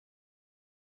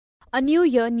A New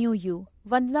Year, New You.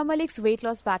 Vandana Malik's Weight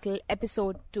Loss Battle,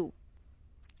 Episode 2.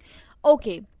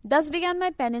 Okay, thus began my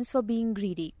penance for being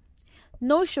greedy.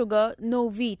 No sugar, no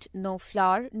wheat, no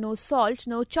flour, no salt,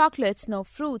 no chocolates, no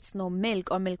fruits, no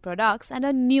milk or milk products, and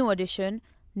a new addition,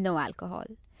 no alcohol.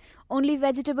 Only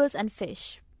vegetables and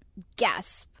fish.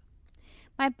 Gasp.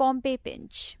 My Pompeii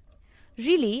pinch.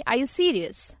 Really? Are you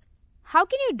serious? How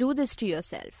can you do this to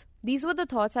yourself? These were the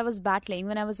thoughts I was battling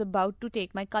when I was about to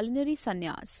take my culinary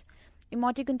sannyas.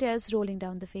 Emoticon tears rolling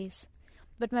down the face.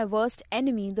 But my worst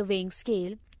enemy, the weighing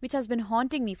scale, which has been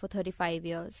haunting me for 35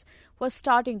 years, was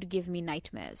starting to give me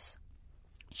nightmares,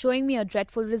 showing me a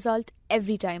dreadful result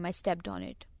every time I stepped on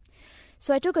it.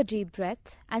 So I took a deep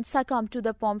breath and succumbed to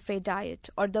the Pompeii diet,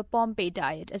 or the Pompeii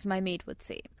diet as my mate would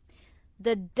say.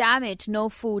 The damn it no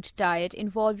food diet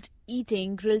involved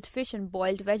eating grilled fish and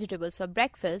boiled vegetables for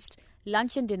breakfast,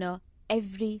 lunch and dinner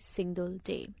every single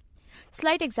day.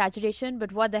 Slight exaggeration,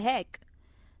 but what the heck?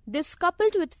 This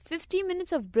coupled with 50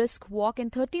 minutes of brisk walk and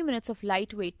 30 minutes of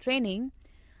lightweight training,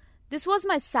 this was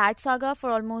my sad saga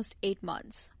for almost 8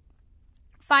 months.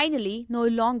 Finally, no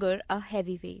longer a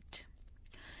heavyweight.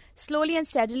 Slowly and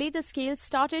steadily, the scales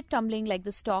started tumbling like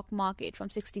the stock market from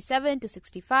 67 to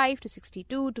 65 to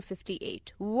 62 to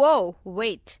 58. Whoa,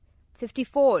 wait,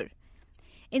 54.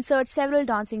 Insert several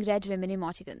dancing red women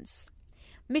emoticons.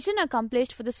 Mission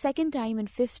accomplished for the second time in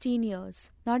 15 years.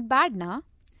 Not bad, nah?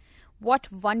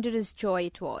 What wondrous joy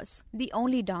it was. The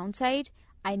only downside,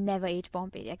 I never ate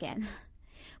Pompeii again.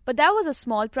 But that was a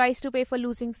small price to pay for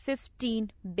losing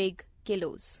 15 big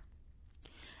kilos.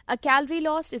 A calorie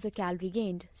lost is a calorie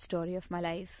gained. Story of my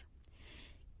life.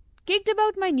 Kicked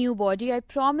about my new body, I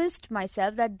promised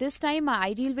myself that this time my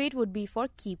ideal weight would be for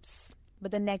keeps. But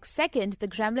the next second, the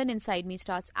gremlin inside me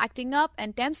starts acting up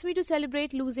and tempts me to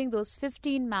celebrate losing those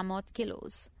 15 mammoth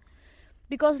kilos.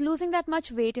 Because losing that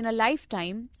much weight in a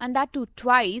lifetime, and that too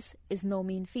twice, is no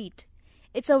mean feat.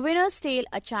 It's a winner's tale,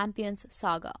 a champion's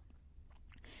saga.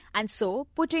 And so,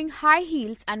 putting high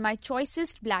heels and my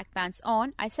choicest black pants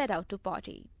on, I set out to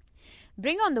party.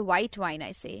 Bring on the white wine,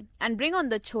 I say, and bring on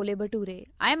the chole bhature.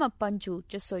 I am a panchu,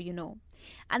 just so you know.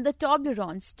 And the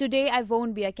Toblerones, today I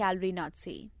won't be a calorie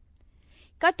Nazi.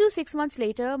 Cut to 6 months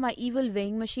later, my evil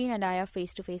weighing machine and I are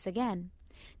face to face again.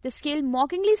 The scale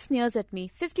mockingly sneers at me,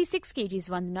 56 kgs,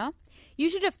 Vandana. You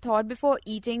should have thought before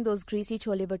eating those greasy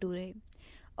chole bhature.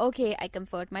 Okay, I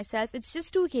comfort myself, it's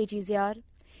just 2 kgs, yaar.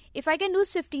 If I can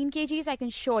lose 15 kgs, I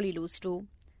can surely lose 2.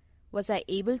 Was I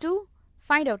able to?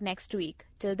 Find out next week.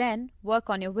 Till then, work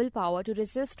on your willpower to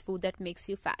resist food that makes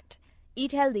you fat.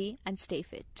 Eat healthy and stay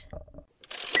fit.